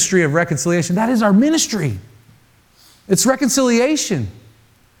the ministry of reconciliation. That is our ministry. It's reconciliation.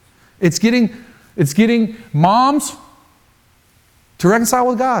 It's getting moms to reconcile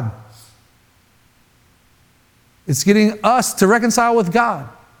with God. It's getting us to reconcile with God.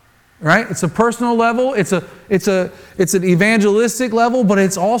 Right? It's a personal level, it's an evangelistic level, but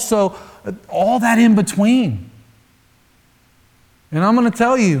it's also all that in between. And I'm going to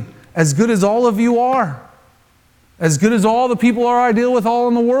tell you, as good as all of you are, as good as all the people are I deal with all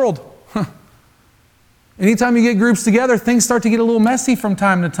in the world, anytime you get groups together, things start to get a little messy from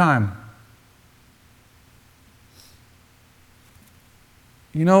time to time.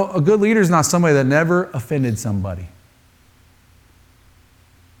 You know, a good leader is not somebody that never offended somebody.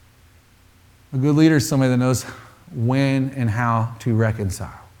 A good leader is somebody that knows when and how to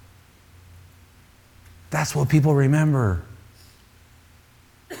reconcile. That's what people remember.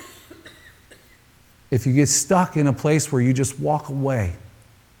 If you get stuck in a place where you just walk away,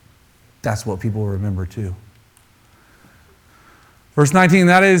 that's what people remember too. Verse 19,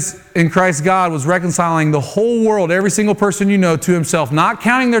 that is, in Christ God was reconciling the whole world, every single person you know, to Himself, not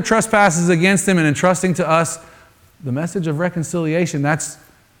counting their trespasses against them and entrusting to us the message of reconciliation. That's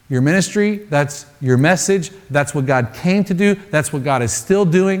your ministry, that's your message, that's what God came to do, that's what God is still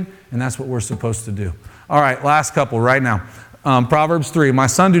doing, and that's what we're supposed to do. All right, last couple right now. Proverbs 3, my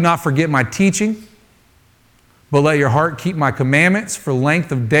son, do not forget my teaching, but let your heart keep my commandments for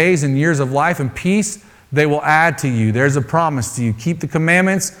length of days and years of life and peace they will add to you. There's a promise to you. Keep the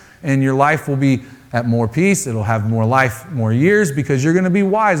commandments and your life will be at more peace. It'll have more life, more years, because you're going to be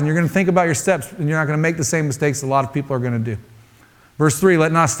wise and you're going to think about your steps and you're not going to make the same mistakes a lot of people are going to do. Verse 3,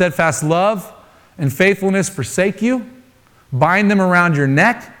 let not steadfast love and faithfulness forsake you. Bind them around your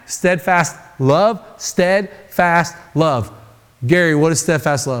neck. Steadfast love. Steadfast love. Gary, what is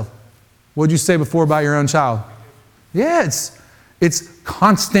steadfast love? What did you say before about your own child? Yeah, it's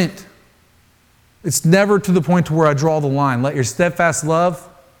constant. It's never to the point to where I draw the line. Let your steadfast love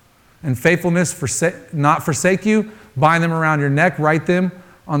and faithfulness not forsake you. Bind them around your neck. Write them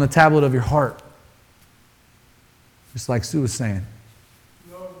on the tablet of your heart. Just like Sue was saying.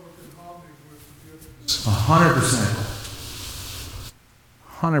 100%.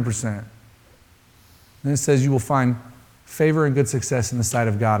 100%. Then it says you will find favor and good success in the sight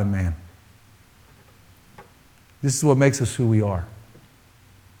of God and man. This is what makes us who we are.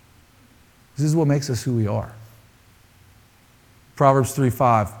 This is what makes us who we are. Proverbs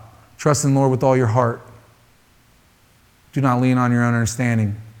 3:5. Trust in the Lord with all your heart. Do not lean on your own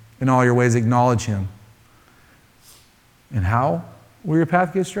understanding. In all your ways acknowledge Him. And how will your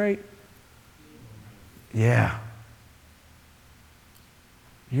path get straight? Yeah.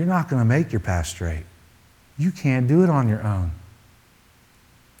 You're not going to make your path straight. You can't do it on your own.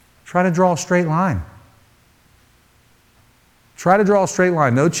 Try to draw a straight line. Try to draw a straight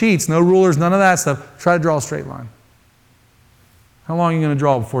line. No cheats, no rulers, none of that stuff. Try to draw a straight line. How long are you going to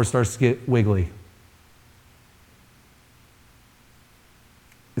draw before it starts to get wiggly?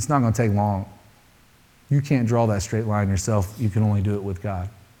 It's not going to take long. You can't draw that straight line yourself. You can only do it with God.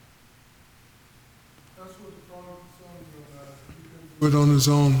 That's what the prodigal son did. He couldn't do it on his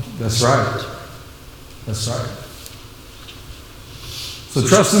own. That's right. That's right. So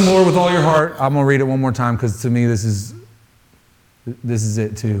trust in the Lord with all your heart. I'm going to read it one more time because to me this is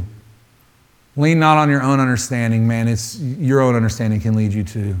it too. Lean not on your own understanding, man. It's your own understanding can lead you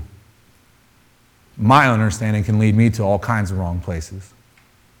to. My understanding can lead me to all kinds of wrong places.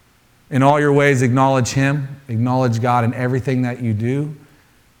 In all your ways, acknowledge Him. Acknowledge God in everything that you do.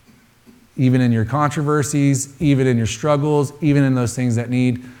 Even in your controversies, even in your struggles, even in those things that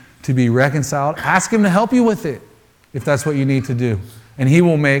need to be reconciled. Ask Him to help you with it if that's what you need to do. And He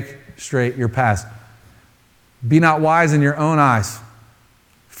will make straight your paths. Be not wise in your own eyes.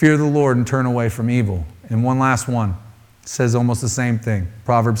 Fear the Lord and turn away from evil. And one last one. It says almost the same thing.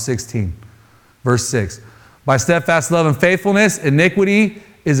 Proverbs 16, verse 6. By steadfast love and faithfulness, iniquity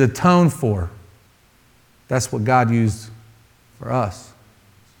is atoned for. That's what God used for us.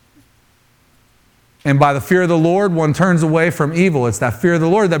 And by the fear of the Lord, one turns away from evil. It's that fear of the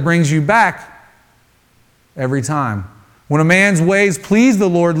Lord that brings you back every time. When a man's ways please the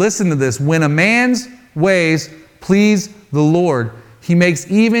Lord, listen to this. When a man's ways please the Lord, He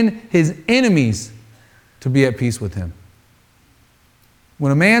makes even his enemies to be at peace with him.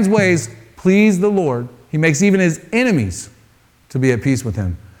 When a man's ways please the Lord, He makes even his enemies to be at peace with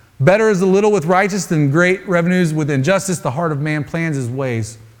him. Better is a little with righteousness than great revenues with injustice. The heart of man plans his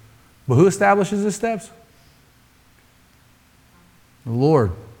ways, but who establishes his steps? The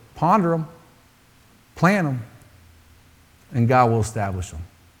Lord. Ponder them, plan them, and God will establish them.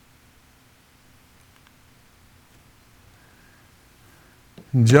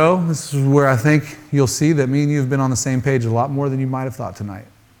 And Joe, this is where I think you'll see that me and you have been on the same page a lot more than you might have thought tonight.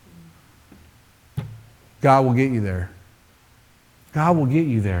 God will get you there. God will get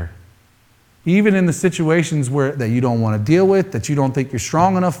you there. Even in the situations that you don't want to deal with, that you don't think you're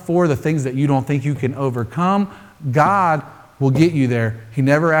strong enough for, the things that you don't think you can overcome, God will get you there. He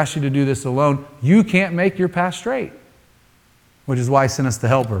never asked you to do this alone. You can't make your path straight, which is why He sent us the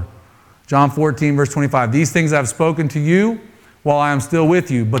Helper. John 14, verse 25. These things I have spoken to you while I am still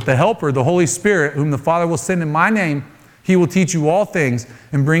with you. But the Helper, the Holy Spirit, whom the Father will send in my name, He will teach you all things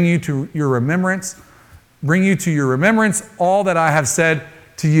and bring you to your remembrance all that I have said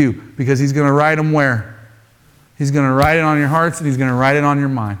to you. Because He's going to write them where? He's going to write it on your hearts and He's going to write it on your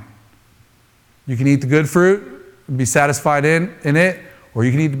mind. You can eat the good fruit and be satisfied in it, or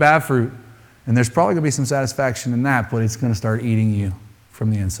you can eat the bad fruit. And there's probably going to be some satisfaction in that, but it's going to start eating you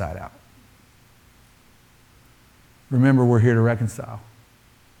from the inside out. Remember, we're here to reconcile.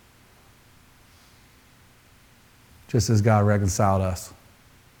 Just as God reconciled us.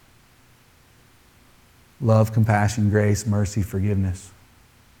 Love, compassion, grace, mercy, forgiveness.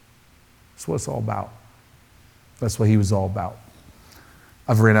 That's what it's all about. That's what He was all about.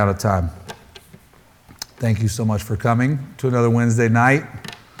 I've ran out of time. Thank you so much for coming to another Wednesday night.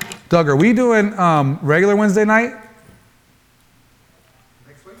 Doug, are we doing regular Wednesday night?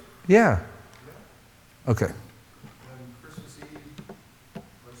 Next week? Yeah. Okay. And Christmas Eve, I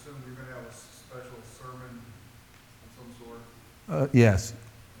assume you're going to have a special sermon of some sort. Yes.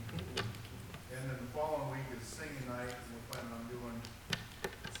 And then the following week is singing night, and we're planning on doing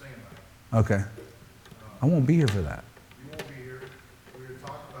singing night. Okay. I won't be here for that. You won't be here. We were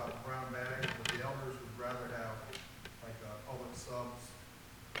talking about brown bags, but the elders would rather have like public subs.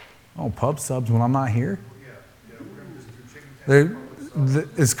 Oh, pub subs when I'm not here? Yeah, we're going to just do chicken tenders, public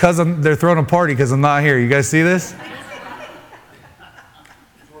subs. It's because they're throwing a party because I'm not here. You guys see this? So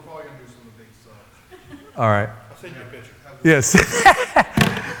we're probably going to do some of the big subs. All right. I'll send you a picture. Yes.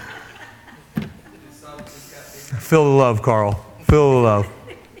 Feel the love, Carl. Feel the love.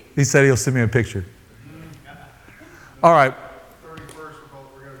 He said he'll send me a picture. All right. 31st,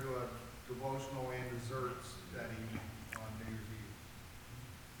 we're going to do a devotional and desserts that evening on New Year's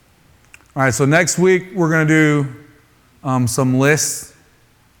Eve. All right, so next week we're going to do some lists.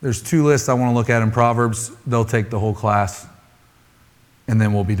 There's 2 lists I want to look at in Proverbs. They'll take the whole class. And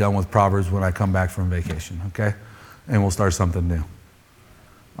then we'll be done with Proverbs when I come back from vacation, okay? And we'll start something new.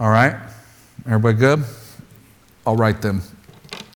 All right? Everybody good? I'll write them.